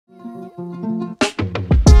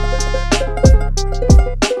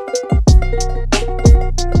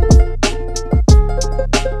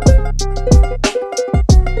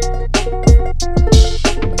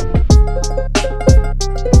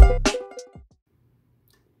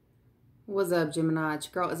What's up, Gemini? It's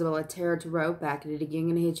your girl, Isabellataratarot, back at it again.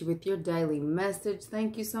 Gonna hit you with your daily message.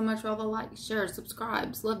 Thank you so much for all the likes, shares,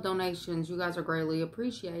 subscribes, love donations. You guys are greatly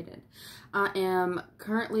appreciated. I am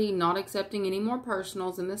currently not accepting any more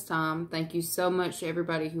personals in this time. Thank you so much to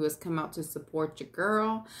everybody who has come out to support your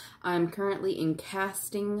girl. I'm currently in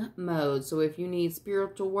casting mode, so if you need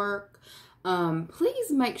spiritual work,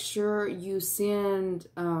 please make sure you send,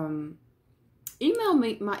 email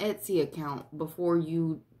me my Etsy account before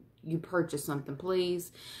you purchase something,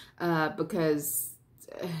 please, because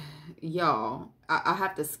y'all, I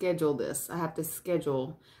have to schedule this. I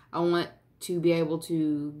want to be able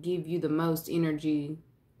to give you the most energy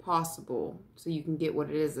possible so you can get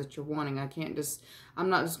what it is that you're wanting. I'm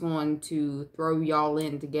not just going to throw y'all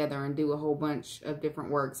in together and do a whole bunch of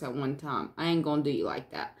different works at one time. I ain't gonna do you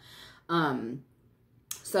like that.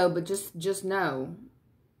 But just know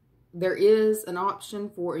there is an option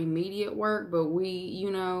for immediate work, but we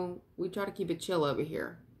try to keep it chill over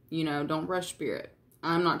here. Don't rush spirit.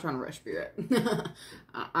 I'm not trying to rush spirit.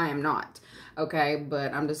 I am not. Okay,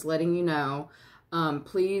 but I'm just letting you know.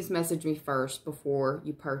 Please message me first before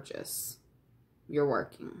you purchase. You're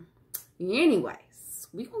working. Anyways,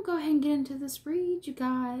 we're going to go ahead and get into this read, you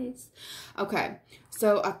guys. Okay,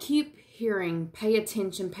 so I keep hearing pay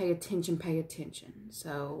attention, pay attention, pay attention.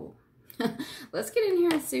 So let's get in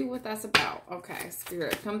here and see what that's about. Okay,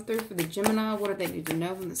 Spirit, come through for the Gemini. What do they need to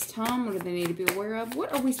know in this time? What do they need to be aware of?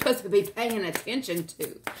 What are we supposed to be paying attention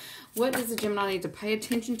to? What does the Gemini need to pay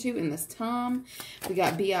attention to in this time? We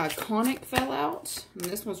got Be Iconic fell out. And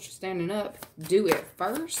this one's just standing up. Do it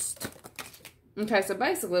first. Okay, so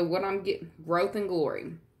basically what I'm getting, growth and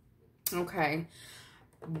glory. Okay.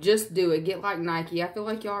 Just do it. Get like Nike. I feel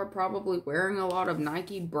like y'all are probably wearing a lot of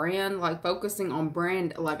Nike brand, like focusing on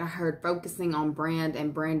brand, like I heard focusing on brand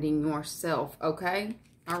and branding yourself. Okay?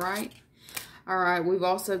 All right? All right. We've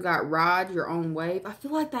also got ride your own wave. I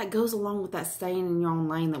feel like that goes along with that staying in your own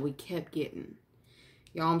lane that we kept getting.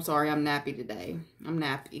 Y'all, I'm sorry. I'm nappy today. I'm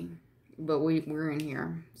nappy. But we're in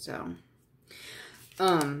here. So,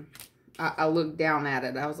 I looked down at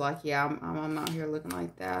it. I was like, yeah, I'm out here looking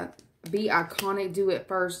like that. Be iconic, do it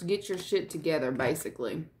first, get your shit together,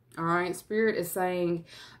 basically. All right, Spirit is saying,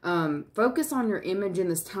 focus on your image in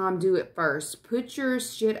this time, do it first. Put your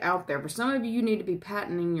shit out there. For some of you, you need to be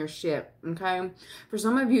patenting your shit, okay? For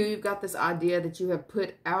some of you, you've got this idea that you have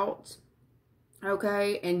put out,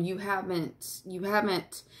 okay? And you haven't,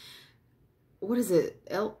 what is it?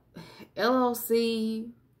 LLC,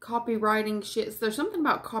 copywriting shit. So there's something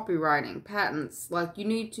about copywriting, patents. Like you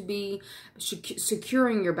need to be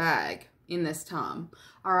securing your bag in this time.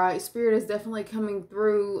 All right, Spirit is definitely coming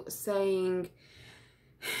through saying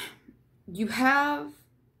you have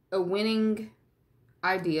a winning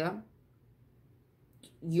idea.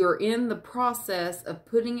 You're in the process of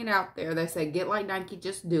putting it out there. They say get like Nike,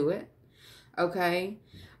 just do it. Okay.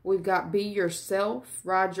 We've got be yourself,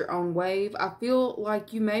 ride your own wave. I feel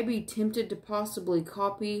like you may be tempted to possibly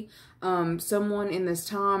copy someone in this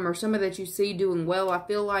time or someone that you see doing well. I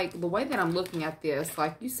feel like the way that I'm looking at this,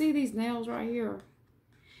 like you see these nails right here.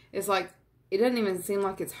 It's like, it doesn't even seem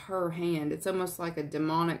like it's her hand. It's almost like a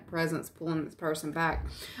demonic presence pulling this person back.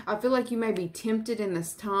 I feel like you may be tempted in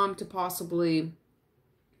this time to possibly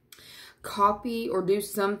copy or do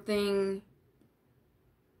something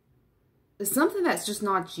that's just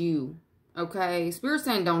not you, okay? Spirit's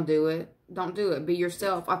saying don't do it. Don't do it. Be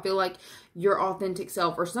yourself. I feel like your authentic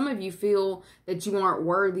self. Or some of you feel that you aren't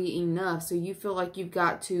worthy enough. So you feel like you've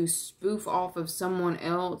got to spoof off of someone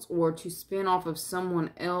else or to spin off of someone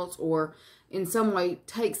else or in some way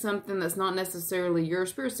take something that's not necessarily yours.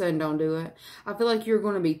 Spirit's saying don't do it. I feel like you're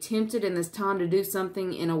going to be tempted in this time to do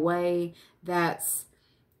something in a way that's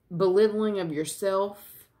belittling of yourself.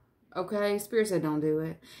 Okay, Spirit said don't do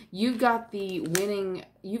it. You've got the winning,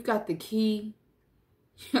 you've got the key.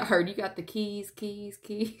 I heard you got the keys.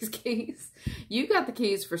 You've got the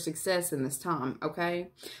keys for success in this time,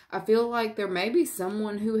 okay? I feel like there may be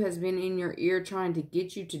someone who has been in your ear trying to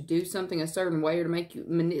get you to do something a certain way or to make you,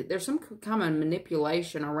 there's some kind of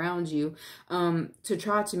manipulation around you to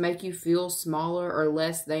try to make you feel smaller or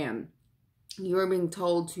less than. You're being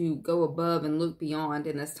told to go above and look beyond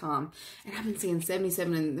in this time. And I've been seeing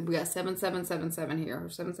 77, and we got 7777 here. Or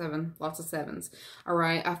 77, lots of sevens. All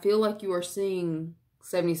right. I feel like you are seeing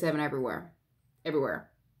 77 everywhere. Everywhere.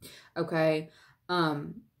 Okay.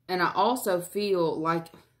 And I also feel like,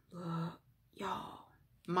 y'all,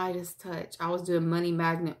 Midas touch. I was doing money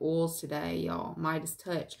magnet oils today, y'all. Midas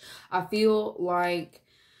touch. I feel like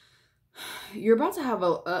you're about to have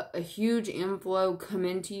a huge inflow come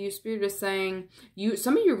into you. Spirit is saying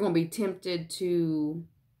some of you are going to be tempted to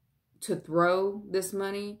to throw this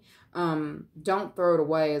money, don't throw it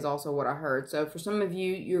away is also what I heard. So for some of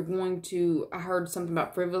you, you're going to, I heard something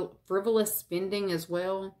about frivolous spending as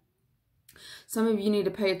well. Some of you need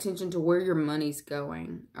to pay attention to where your money's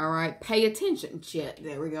going. All right. Pay attention. Shit.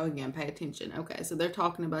 There we go again. Pay attention. Okay. So they're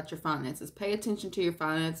talking about your finances. Pay attention to your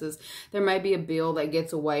finances. There may be a bill that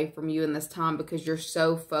gets away from you in this time because you're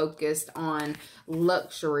so focused on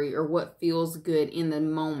luxury or what feels good in the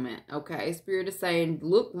moment. Okay. Spirit is saying,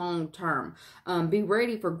 look long term. Be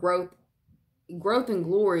ready for growth. Growth and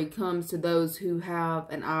glory comes to those who have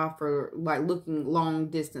an eye for like looking long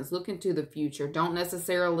distance, look into the future. Don't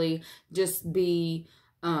necessarily just be,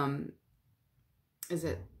 is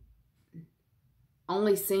it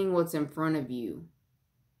only seeing what's in front of you?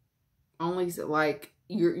 Only like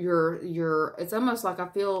you're, it's almost like I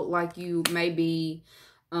feel like you may be,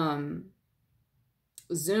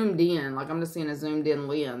 zoomed in, like I'm just seeing a zoomed in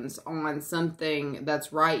lens on something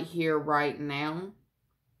that's right here, right now.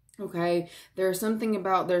 Okay, there's something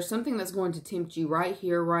that's going to tempt you right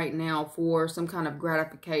here, right now for some kind of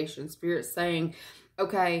gratification. Spirit's saying,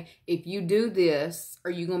 okay, if you do this,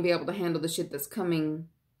 are you going to be able to handle the shit that's coming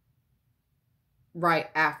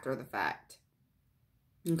right after the fact?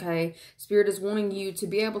 Okay, Spirit is wanting you to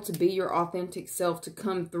be able to be your authentic self, to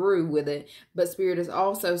come through with it. But Spirit is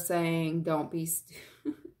also saying, don't be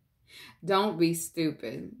Don't be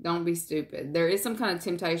stupid. Don't be stupid. There is some kind of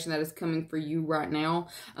temptation that is coming for you right now,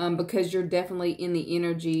 because you're definitely in the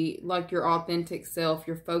energy, like your authentic self.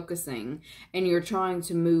 You're focusing and you're trying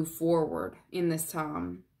to move forward in this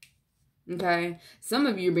time. Okay? Some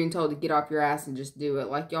of you are being told to get off your ass and just do it.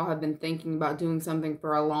 Like y'all have been thinking about doing something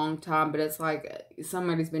for a long time, but it's like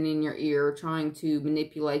somebody's been in your ear trying to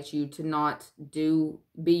manipulate you to not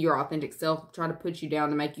be your authentic self, try to put you down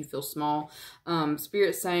to make you feel small.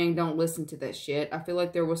 Spirit's saying don't listen to that shit. I feel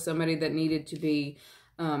like there was somebody that needed to be,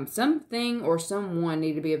 something or someone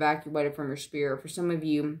needed to be evacuated from your spirit. For some of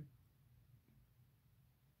you,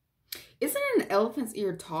 isn't an elephant's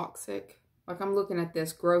ear toxic? Like I'm looking at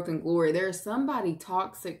this growth and glory. There is somebody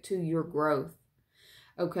toxic to your growth.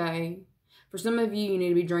 Okay. For some of you, you need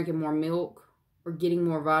to be drinking more milk or getting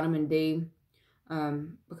more vitamin D.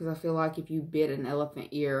 Because I feel like if you bit an elephant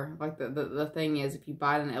ear, like the thing is, if you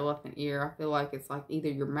bite an elephant ear, I feel like it's like either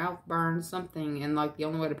your mouth burns something, and like the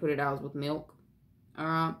only way to put it out is with milk. All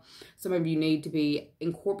right. Some of you need to be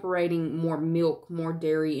incorporating more milk, more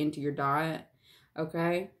dairy into your diet.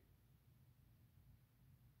 Okay.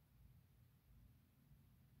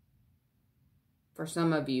 For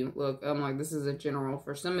some of you, look, I'm like, this is a general.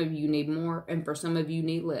 For some of you need more, and for some of you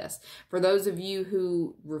need less. For those of you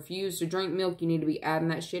who refuse to drink milk, you need to be adding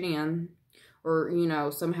that shit in. Or, you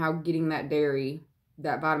know, somehow getting that dairy,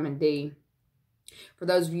 that vitamin D. For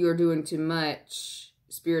those of you who are doing too much,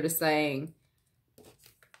 Spirit is saying,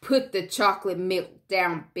 put the chocolate milk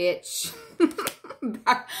down, bitch.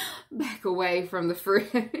 back away from the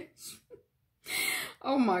fridge.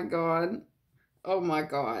 Oh my God. Oh my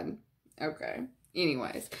God. Okay.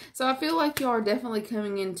 Anyways, so I feel like you are definitely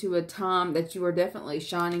coming into a time that you are definitely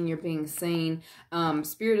shining, you're being seen.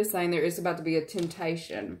 Spirit is saying there is about to be a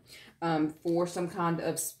temptation for some kind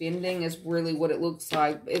of spending is really what it looks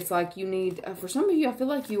like. It's like you need, for some of you, I feel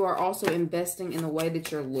like you are also investing in the way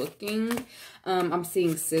that you're looking. I'm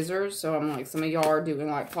seeing scissors, so I'm like, some of y'all are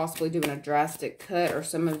doing like possibly doing a drastic cut, or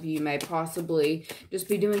some of you may possibly just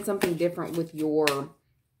be doing something different with your...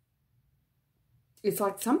 It's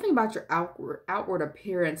like something about your outward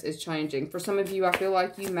appearance is changing. For some of you, I feel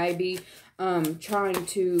like you may be trying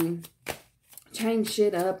to change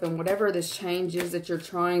shit up, and whatever this change is that you're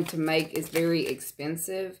trying to make is very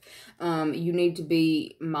expensive. You need to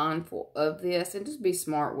be mindful of this and just be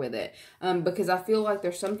smart with it, because I feel like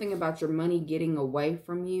there's something about your money getting away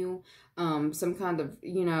from you. Some kind of,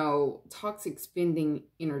 you know, toxic spending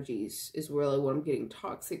energies is really what I'm getting.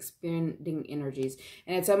 Toxic spending energies.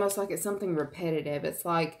 And it's almost like it's something repetitive. It's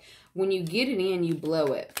like when you get it in, you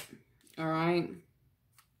blow it. All right.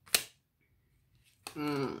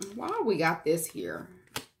 Why we got this here?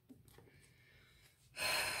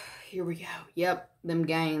 Here we go. Yep. Them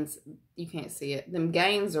gains. You can't see it. Them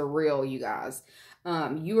gains are real, you guys.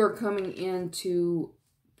 You are coming into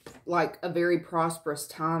like a very prosperous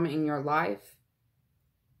time in your life.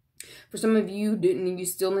 For some of you, you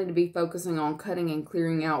still need to be focusing on cutting and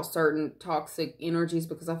clearing out certain toxic energies,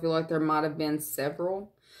 because I feel like there might have been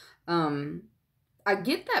several. I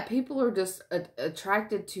get that people are just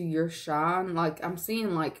attracted to your shine. Like I'm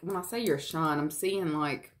seeing, like when I say your shine, I'm seeing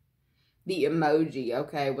like the emoji,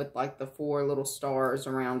 okay, with like the 4 little stars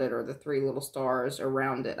around it, or the 3 little stars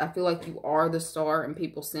around it. I feel like you are the star, and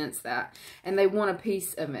people sense that, and they want a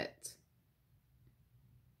piece of it.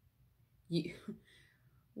 You,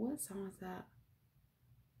 what song is that?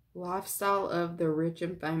 Lifestyle of the rich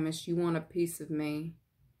and famous. You want a piece of me.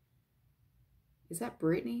 Is that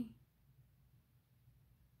Britney?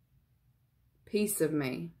 Piece of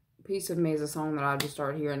Me. Piece of Me is a song that I just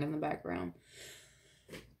started hearing in the background.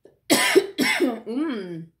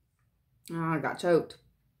 Oh, I got choked.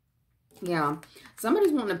 Yeah.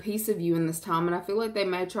 Somebody's wanting a piece of you in this time, and I feel like they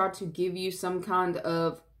may try to give you some kind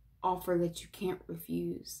of offer that you can't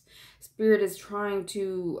refuse. Spirit is trying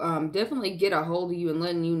to definitely get a hold of you and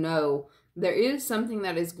letting you know there is something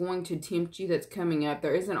that is going to tempt you that's coming up.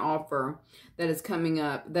 There is an offer that is coming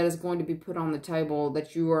up that is going to be put on the table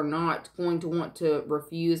that you are not going to want to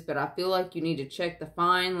refuse. But I feel like you need to check the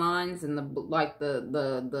fine lines and I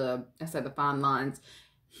said the fine lines.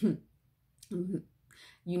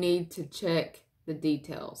 You need to check the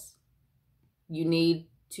details. You need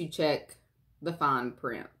to check the fine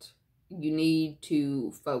print. You need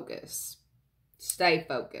to focus. Stay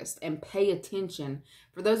focused and pay attention.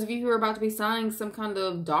 For those of you who are about to be signing some kind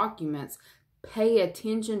of documents, pay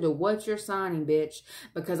attention to what you're signing, bitch.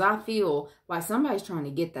 Because I feel like somebody's trying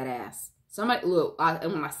to get that ass. Somebody, look,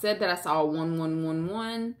 and when I said that, I saw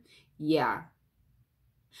 1111. Yeah.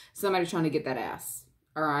 Somebody's trying to get that ass.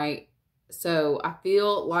 All right. So I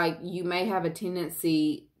feel like you may have a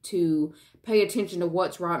tendency to pay attention to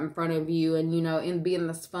what's right in front of you, and, you know, in being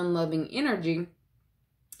this fun-loving energy,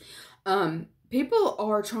 people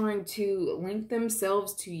are trying to link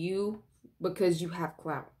themselves to you because you have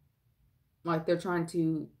clout. Like, they're trying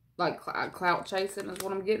to, like, clout chasing is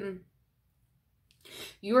what I'm getting.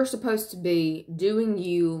 You are supposed to be doing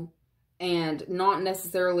you and not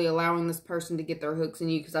necessarily allowing this person to get their hooks in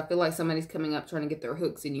you, because I feel like somebody's coming up trying to get their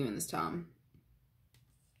hooks in you in this time.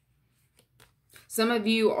 Some of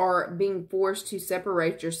you are being forced to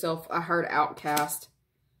separate yourself. I heard outcast.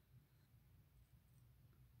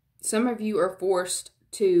 Some of you are forced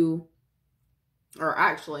to, or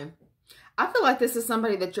actually, I feel like this is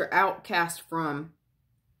somebody that you're outcast from.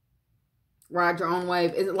 Ride your own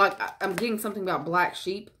wave. Is it like, I'm getting something about black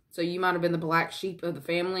sheep. So you might have been the black sheep of the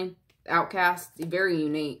family. Outcast. Very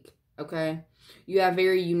unique. Okay. You have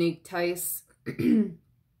very unique tastes.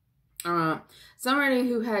 Somebody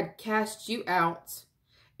who had cast you out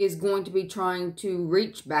is going to be trying to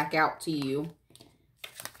reach back out to you.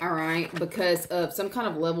 All right. Because of some kind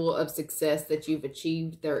of level of success that you've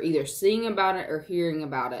achieved. They're either seeing about it or hearing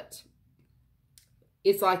about it.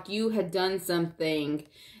 It's like you had done something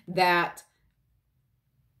that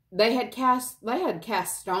they had cast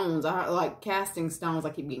stones. I like casting stones. I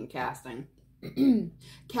keep getting casting.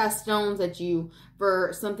 Cast stones at you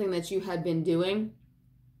for something that you had been doing.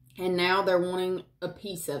 And now they're wanting a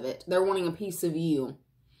piece of it. They're wanting a piece of you.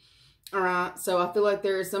 All right. So I feel like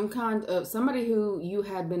there is some kind of somebody who you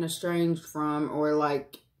had been estranged from, or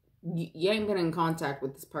like you ain't been in contact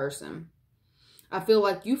with this person. I feel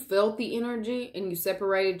like you felt the energy and you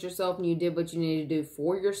separated yourself and you did what you needed to do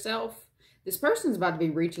for yourself. This person's about to be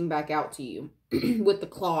reaching back out to you with the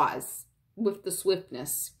claws, with the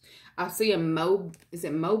swiftness. I see is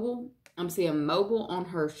it mobile? I'm seeing mobile on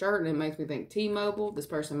her shirt, and it makes me think T-Mobile. This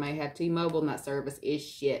person may have T-Mobile, and that service is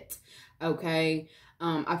shit. Okay?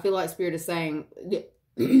 I feel like Spirit is saying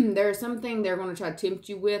there's something they're going to try to tempt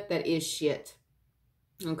you with that is shit.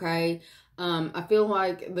 Okay? I feel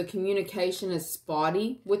like the communication is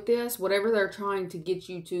spotty with this. Whatever they're trying to get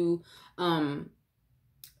you to,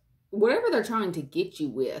 whatever they're trying to get you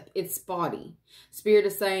with, it's spotty. Spirit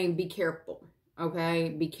is saying, be careful. Okay?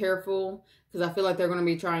 Be careful. Because I feel like they're going to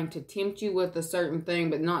be trying to tempt you with a certain thing,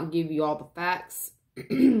 but not give you all the facts.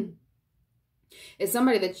 It's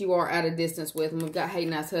somebody that you are at a distance with. And we've got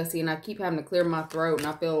Hating Ass Hussy. And I keep having to clear my throat. And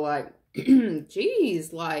I feel like,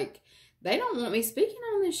 geez, like, they don't want me speaking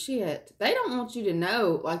on this shit. They don't want you to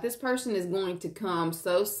know. Like, this person is going to come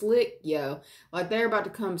so slick, yo. Like, they're about to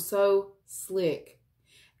come so slick.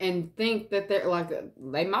 And think that they're like,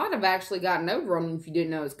 they might have actually gotten over on you if you didn't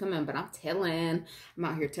know it was coming. But I'm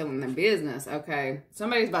out here telling their business. Okay.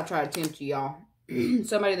 Somebody's about to try to tempt you, y'all.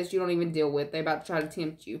 Somebody that you don't even deal with. They're about to try to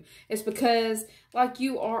tempt you. It's because, like,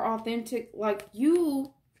 you are authentic. Like,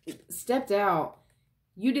 you stepped out.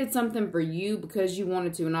 You did something for you because you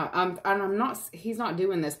wanted to. And I'm not, he's not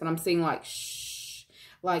doing this. But I'm seeing, like, shh.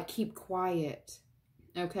 Like, keep quiet.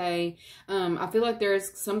 Okay. I feel like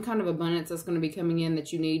there's some kind of abundance that's going to be coming in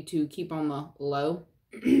that you need to keep on the low.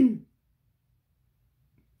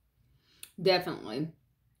 Definitely.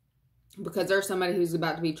 Because there's somebody who's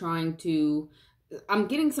about to be trying to, I'm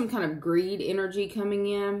getting some kind of greed energy coming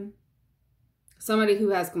in. Somebody who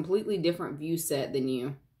has completely different view set than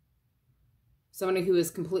you. Somebody who is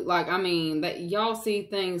complete, like, I mean, that y'all see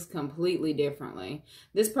things completely differently.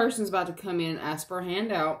 This person's about to come in and ask for a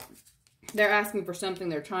handout. They're asking for something.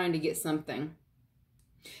 They're trying to get something.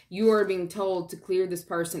 You are being told to clear this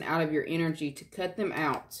person out of your energy, to cut them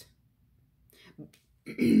out.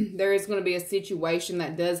 There is going to be a situation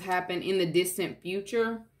that does happen in the distant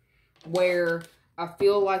future where I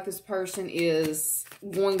feel like this person is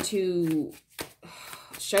going to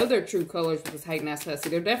show their true colors with this hating ass hussy.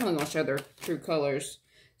 They're definitely going to show their true colors,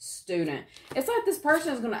 student. It's like this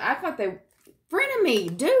person is going to act like they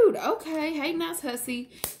frenemy. Dude, okay, hating ass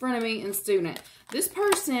hussy, frenemy, and student. This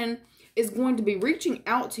person is going to be reaching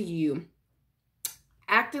out to you,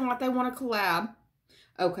 acting like they want to collab,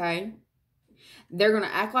 okay? They're going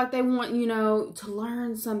to act like they want, you know, to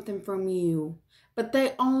learn something from you. But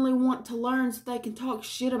they only want to learn so they can talk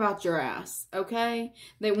shit about your ass, okay?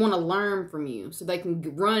 They want to learn from you so they can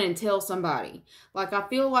run and tell somebody. Like, I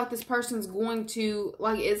feel like this person's going to,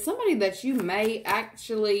 like, it's somebody that you may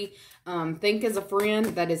actually think is a friend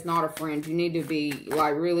that is not a friend. You need to be,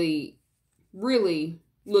 like, really, really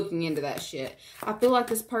looking into that shit. I feel like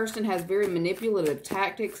this person has very manipulative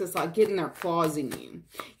tactics. It's like getting their claws in you.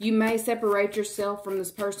 You may separate yourself from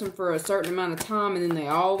this person for a certain amount of time, and then they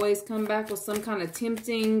always come back with some kind of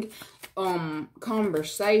tempting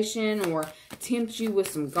conversation, or tempt you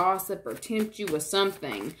with some gossip, or tempt you with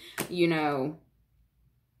something, you know.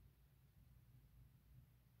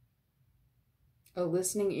 A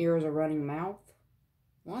listening ear is a running mouth.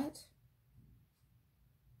 What?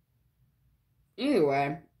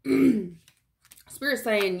 Anyway, Spirit's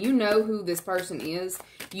saying you know who this person is.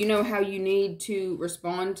 You know how you need to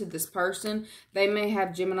respond to this person. They may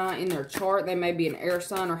have Gemini in their chart. They may be an air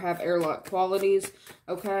sign or have air-like qualities,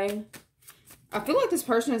 okay? I feel like this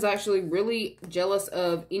person is actually really jealous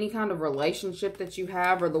of any kind of relationship that you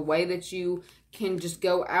have, or the way that you can just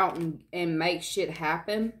go out and make shit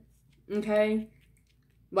happen, okay?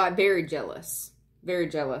 Like, very jealous. Very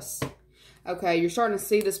jealous. Okay, you're starting to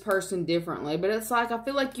see this person differently. But it's like, I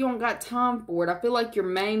feel like you don't got time for it. I feel like your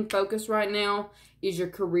main focus right now is your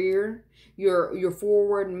career, your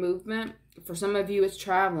forward movement. For some of you, it's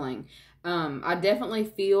traveling. I definitely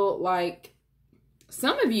feel like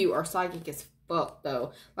some of you are psychic as fuck,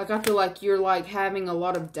 though. Like, I feel like you're, like, having a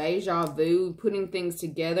lot of deja vu, putting things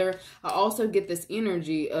together. I also get this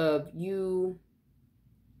energy of you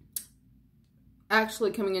actually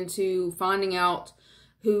coming into finding out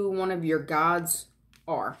who one of your guides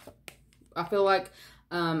are. I feel like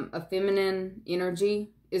a feminine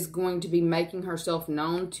energy is going to be making herself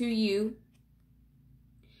known to you.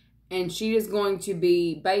 And she is going to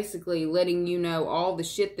be basically letting you know all the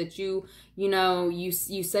shit that you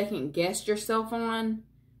second guessed yourself on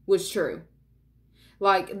was true.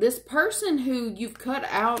 Like, this person who you've cut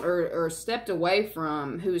out or stepped away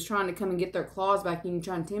from, who is trying to come and get their claws back and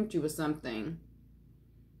trying to tempt you with something.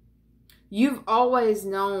 You've always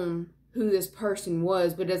known who this person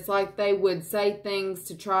was, but it's like they would say things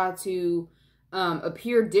to try to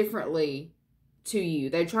appear differently to you.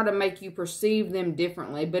 They try to make you perceive them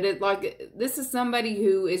differently. But it, like, this is somebody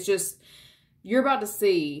who is just, you're about to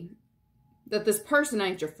see that this person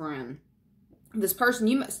ain't your friend. This person,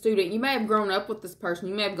 you may have grown up with this person.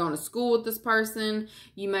 You may have gone to school with this person.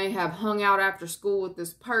 You may have hung out after school with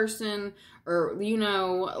this person. Or, you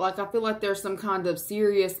know, like, I feel like there's some kind of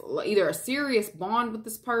serious, either a serious bond with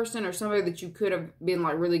this person or somebody that you could have been,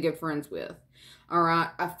 like, really good friends with. All right?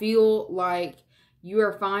 I feel like you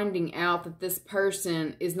are finding out that this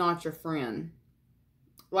person is not your friend.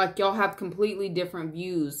 Like, y'all have completely different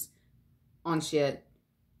views on shit.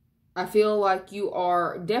 I feel like you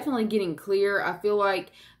are definitely getting clear. I feel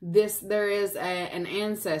like there is an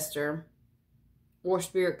ancestor or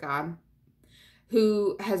spirit guide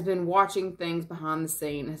who has been watching things behind the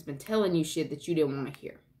scene, has been telling you shit that you didn't want to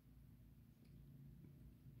hear.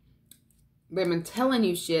 They've been telling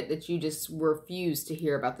you shit that you just refuse to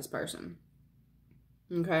hear about this person.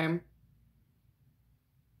 Okay?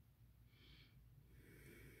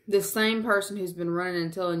 The same person who's been running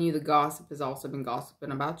and telling you the gossip has also been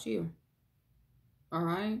gossiping about you.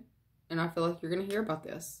 Alright? And I feel like you're going to hear about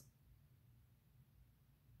this.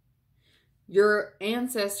 Your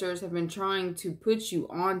ancestors have been trying to put you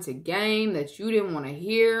onto game that you didn't want to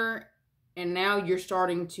hear. And now you're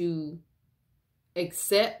starting to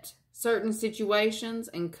accept certain situations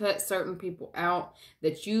and cut certain people out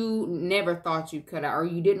that you never thought you'd cut out, or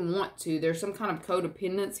you didn't want to. There's some kind of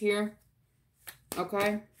codependence here.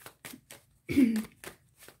 Okay?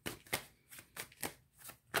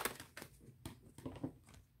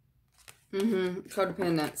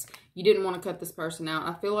 Codependence. You didn't want to cut this person out.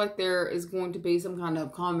 I feel like there is going to be some kind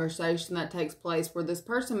of conversation that takes place where this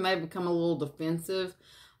person may become a little defensive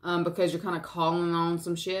because you're kind of calling on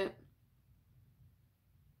some shit.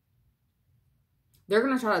 They're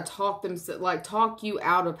going to try to talk you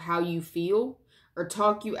out of how you feel or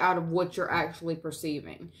talk you out of what you're actually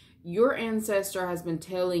perceiving. Your ancestor has been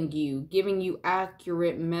telling you, giving you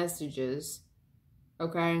accurate messages,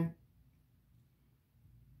 okay?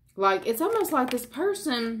 Like, it's almost like this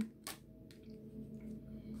person,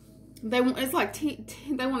 it's like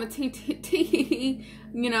they want to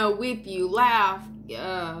you know, with you, laugh,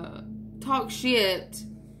 talk shit,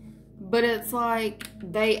 but it's like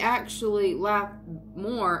they actually laugh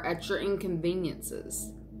more at your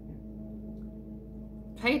inconveniences.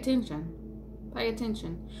 Pay attention. Pay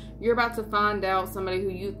attention. You're about to find out somebody who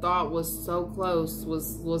you thought was so close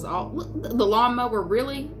was all... Look, the lawnmower,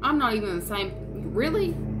 really? I'm not even the same...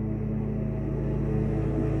 Really?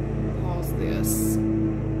 Pause this.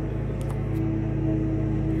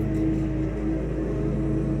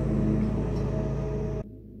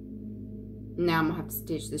 Now I'm gonna have to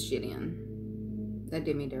stitch this shit in. They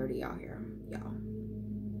did me dirty out here, y'all.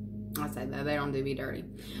 I say that. They don't do me dirty.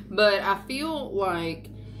 But I feel like...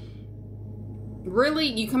 Really?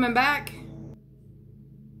 You coming back?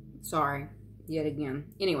 Sorry. Yet again.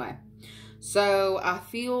 Anyway. So, I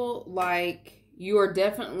feel like you are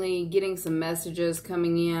definitely getting some messages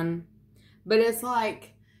coming in. But it's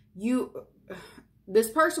like this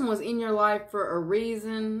person was in your life for a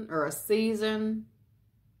reason or a season.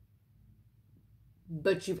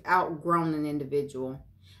 But you've outgrown an individual.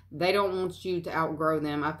 They don't want you to outgrow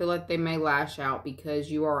them. I feel like they may lash out because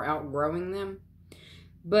you are outgrowing them.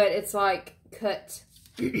 But it's like... Cut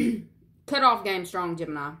off game strong,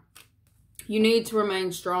 Gemini. You need to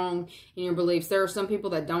remain strong in your beliefs. There are some people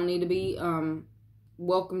that don't need to be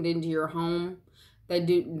welcomed into your home. That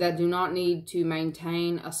do not need to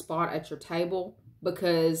maintain a spot at your table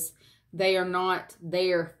because they are not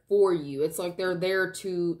there for you. It's like they're there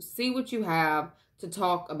to see what you have, to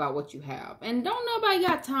talk about what you have. And don't nobody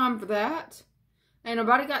got time for that. Ain't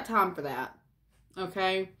nobody got time for that.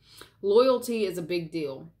 Okay? Loyalty is a big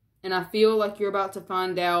deal. And I feel like you're about to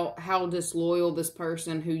find out how disloyal this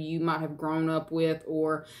person who you might have grown up with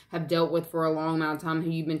or have dealt with for a long amount of time,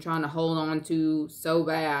 who you've been trying to hold on to so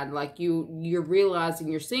bad. Like you're realizing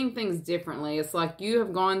you're seeing things differently. It's like you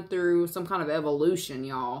have gone through some kind of evolution,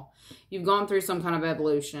 y'all. You've gone through some kind of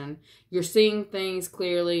evolution. You're seeing things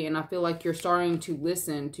clearly, and I feel like you're starting to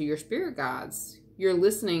listen to your spirit guides. You're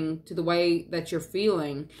listening to the way that you're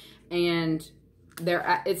feeling, and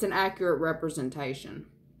it's an accurate representation.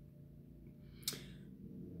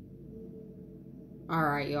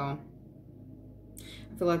 Alright, y'all.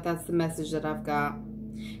 I feel like that's the message that I've got.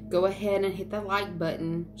 Go ahead and hit that like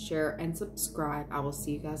button, share, and subscribe. I will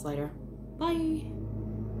see you guys later. Bye.